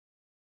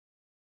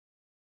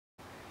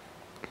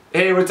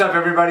Hey, what's up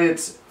everybody?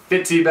 It's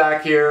Fitzy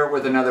back here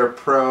with another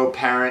pro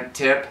parent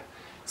tip.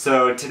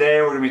 So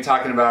today we're going to be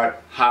talking about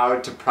how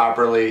to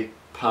properly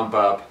pump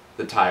up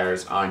the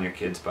tires on your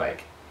kid's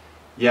bike.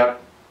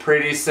 Yep,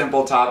 pretty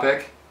simple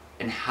topic,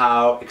 and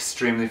how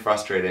extremely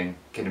frustrating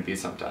can it be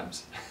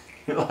sometimes.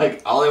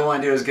 Like, all I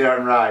want to do is get out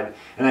and ride,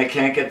 and I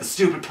can't get the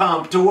stupid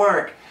pump to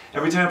work.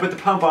 Every time I put the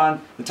pump on,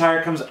 the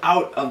tire comes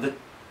out of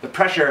the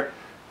pressure,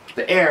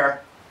 the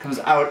air comes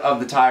out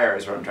of the tire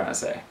is what I'm trying to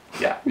say.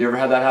 Yeah, you ever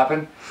had that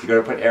happen? You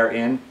go to put air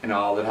in and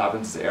all that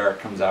happens is air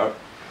comes out.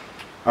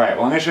 Alright,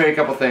 well I'm going to show you a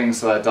couple things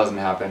so that doesn't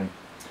happen.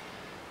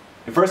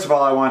 And first of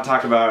all, I want to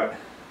talk about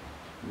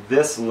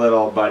this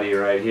little buddy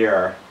right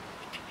here,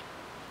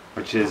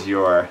 which is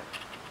your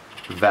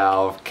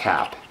valve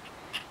cap.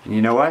 And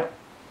you know what?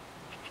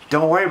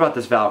 Don't worry about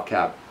this valve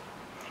cap.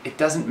 It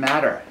doesn't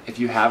matter if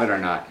you have it or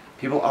not.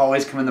 People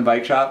always come in the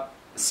bike shop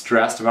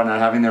stressed about not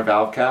having their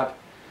valve cap.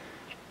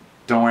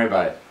 Don't worry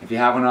about it. If you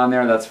have one on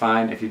there, that's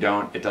fine. If you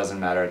don't, it doesn't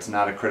matter. It's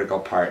not a critical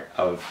part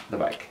of the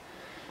bike.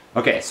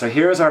 Okay, so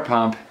here's our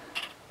pump.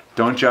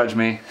 Don't judge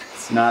me.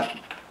 It's not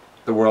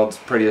the world's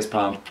prettiest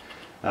pump,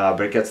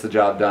 but it gets the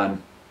job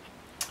done.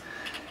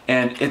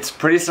 And it's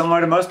pretty similar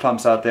to most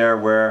pumps out there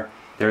where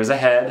there's a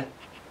head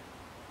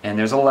and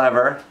there's a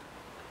lever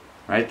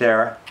right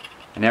there.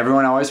 And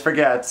everyone always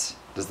forgets,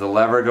 does the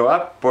lever go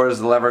up or does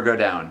the lever go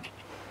down?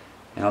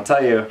 And I'll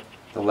tell you,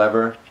 the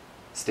lever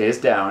stays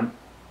down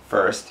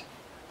first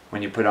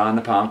when you put on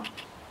the pump.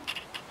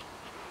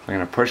 We're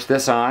going to push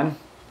this on,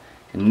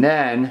 and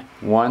then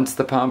once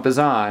the pump is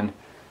on,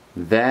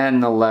 then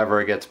the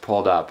lever gets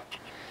pulled up.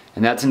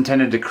 And that's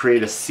intended to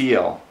create a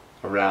seal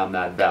around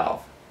that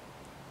valve.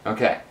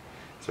 Okay,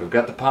 so we've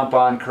got the pump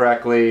on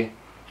correctly,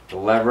 the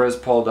lever is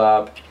pulled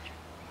up.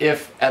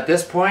 If at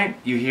this point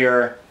you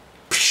hear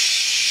pshh,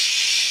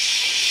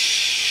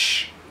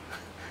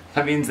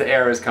 that means the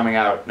air is coming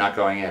out, not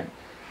going in.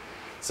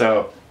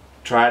 So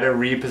try to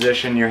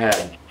reposition your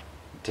head.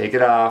 Take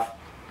it off,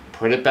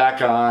 put it back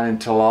on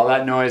until all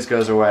that noise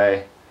goes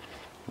away.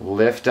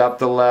 Lift up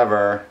the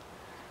lever,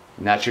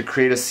 and that should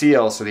create a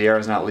seal so the air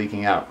is not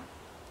leaking out.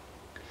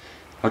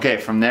 Okay,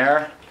 from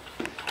there,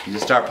 you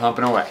just start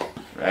pumping away,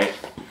 right?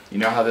 You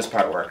know how this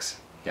part works.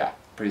 Yeah,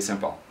 pretty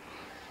simple.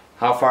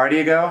 How far do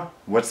you go?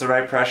 What's the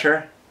right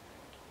pressure?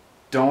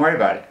 Don't worry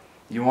about it.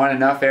 You want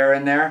enough air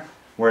in there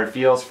where it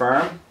feels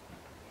firm.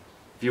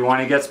 If you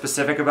want to get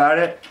specific about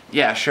it,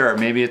 yeah, sure,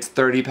 maybe it's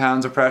 30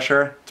 pounds of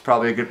pressure. It's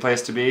probably a good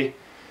place to be.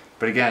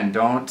 But again,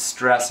 don't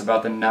stress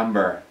about the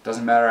number.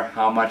 Doesn't matter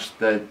how much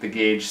the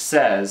gauge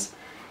says,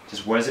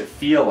 just what does it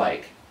feel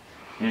like?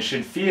 And it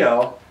should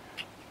feel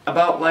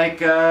about like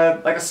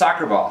a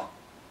soccer ball,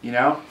 you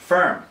know,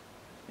 firm.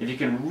 If you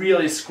can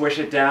really squish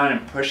it down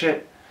and push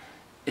it,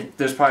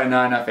 there's probably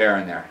not enough air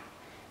in there.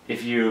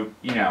 If you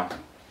know,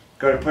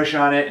 go to push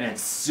on it and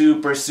it's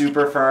super,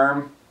 super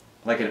firm,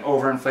 like an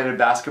overinflated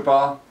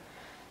basketball,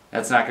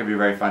 that's not going to be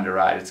very fun to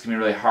ride. It's going to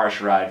be a really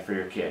harsh ride for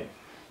your kid.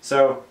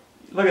 So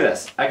look at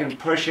this. I can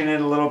push in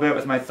it a little bit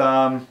with my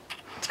thumb.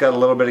 It's got a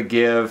little bit of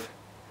give.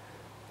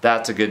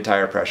 That's a good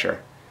tire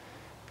pressure.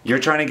 You're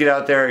trying to get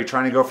out there, you're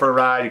trying to go for a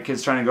ride, your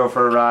kid's trying to go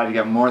for a ride, you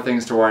got more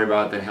things to worry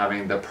about than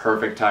having the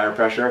perfect tire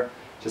pressure.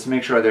 Just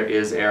make sure there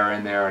is air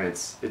in there and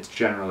it's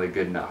generally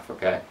good enough,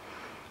 okay?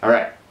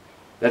 Alright,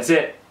 that's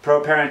it.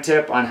 Pro parent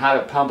tip on how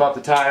to pump up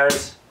the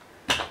tires.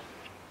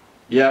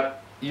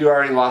 Yep, you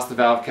already lost the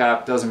valve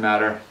cap, doesn't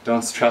matter,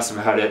 don't stress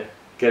about it.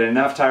 Get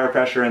enough tire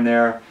pressure in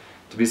there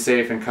to be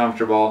safe and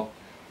comfortable.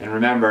 And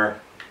remember,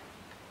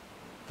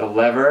 the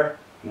lever,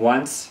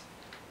 once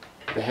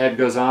the head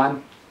goes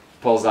on,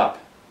 pulls up.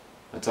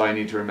 That's all you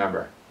need to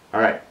remember.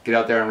 Alright, get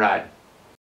out there and ride.